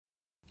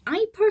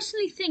I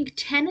personally think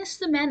Tennis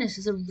the Menace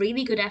is a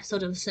really good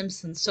episode of The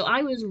Simpsons, so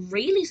I was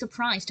really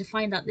surprised to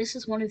find that this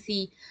is one of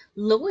the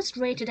lowest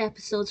rated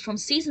episodes from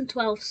season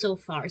 12 so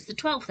far. It's the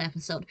 12th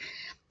episode,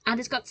 and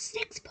it's got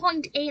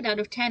 6.8 out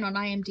of 10 on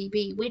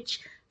IMDb,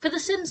 which for The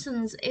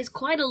Simpsons is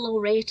quite a low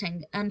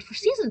rating, and for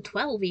season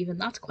 12 even,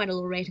 that's quite a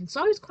low rating,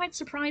 so I was quite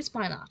surprised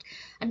by that.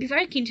 I'd be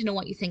very keen to know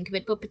what you think of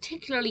it, but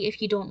particularly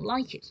if you don't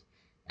like it.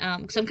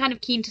 Because I'm kind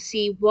of keen to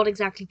see what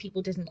exactly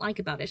people didn't like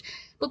about it.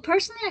 But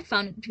personally, I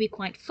found it to be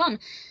quite fun.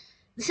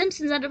 The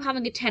Simpsons end up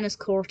having a tennis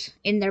court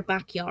in their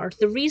backyard.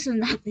 The reason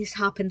that this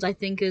happens, I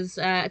think, is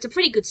it's a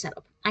pretty good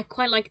setup. I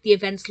quite like the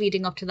events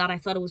leading up to that. I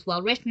thought it was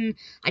well written.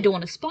 I don't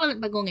want to spoil it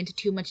by going into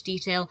too much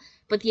detail,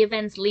 but the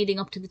events leading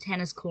up to the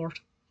tennis court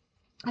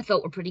I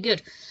thought were pretty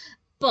good.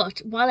 But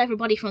while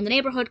everybody from the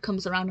neighbourhood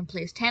comes around and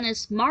plays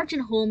tennis, Marge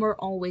and Homer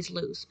always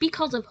lose.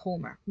 Because of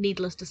Homer,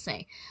 needless to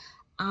say.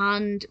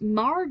 And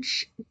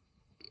Marge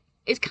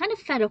is kind of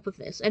fed up with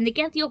this, and they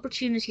get the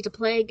opportunity to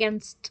play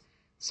against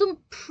some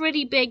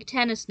pretty big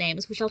tennis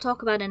names, which I'll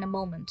talk about in a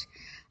moment.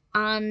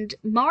 And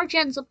Marge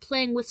ends up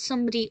playing with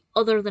somebody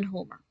other than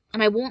Homer.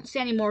 And I won't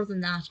say any more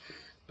than that,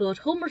 but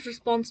Homer's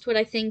response to it,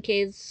 I think,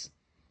 is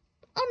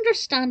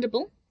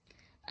understandable.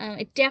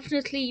 It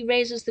definitely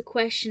raises the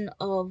question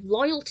of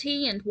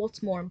loyalty and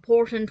what's more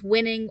important,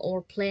 winning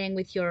or playing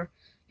with your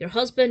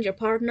husband, your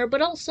partner,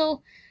 but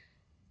also,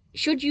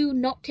 should you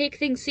not take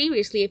things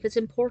seriously if it's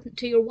important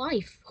to your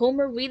wife?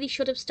 Homer really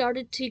should have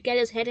started to get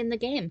his head in the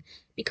game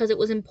because it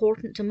was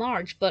important to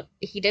Marge, but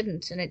he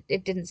didn't, and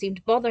it didn't seem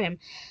to bother him.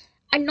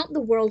 I'm not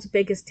the world's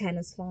biggest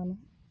tennis fan,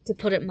 to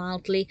put it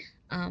mildly.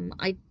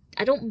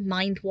 I don't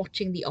mind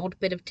watching the odd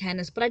bit of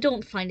tennis, but I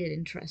don't find it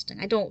interesting.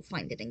 I don't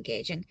find it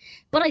engaging.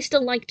 But I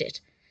still liked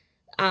it.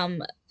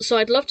 So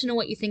I'd love to know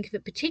what you think of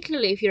it,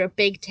 particularly if you're a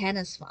big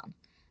tennis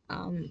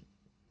fan.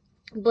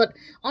 But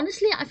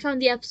honestly, I found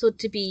the episode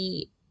to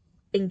be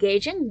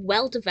engaging,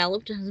 well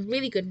developed, and has a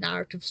really good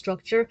narrative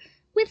structure,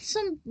 with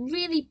some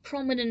really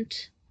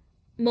prominent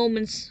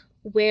moments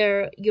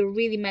where you're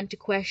really meant to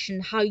question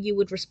how you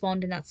would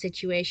respond in that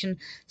situation,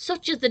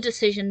 such as the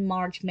decision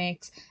Marge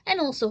makes, and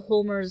also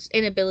Homer's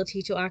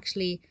inability to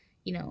actually,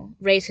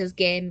 raise his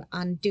game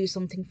and do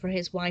something for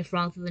his wife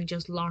rather than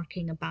just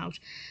larking about.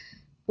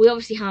 We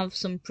obviously have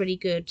some pretty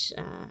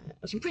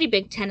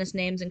big tennis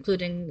names,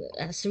 including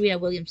Serena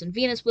Williams and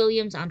Venus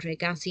Williams, Andre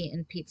Agassi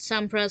and Pete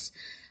Sampras,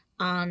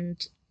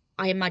 and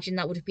I imagine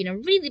that would have been a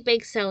really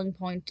big selling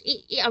point.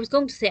 I was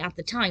going to say at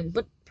the time,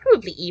 but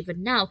probably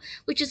even now,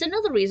 which is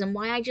another reason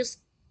why I just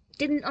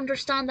didn't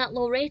understand that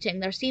low rating.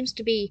 There seems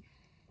to be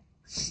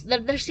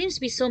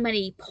so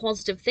many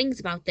positive things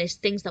about this,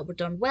 things that were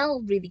done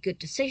well, really good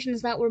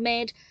decisions that were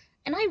made,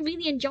 and I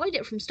really enjoyed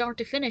it from start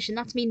to finish, and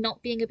that's me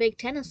not being a big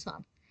tennis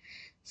fan.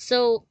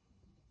 So,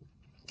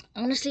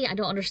 honestly, I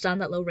don't understand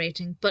that low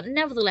rating, but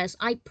nevertheless,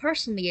 I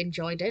personally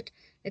enjoyed it.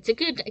 It's a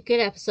good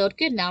episode,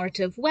 good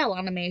narrative, well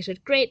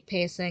animated, great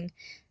pacing,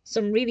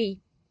 some really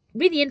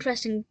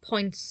interesting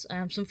points,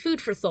 some food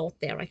for thought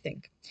there, I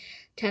think.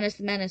 Tennis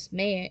the Menace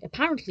may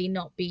apparently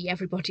not be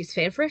everybody's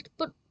favourite,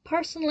 but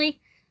personally,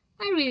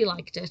 I really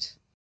liked it.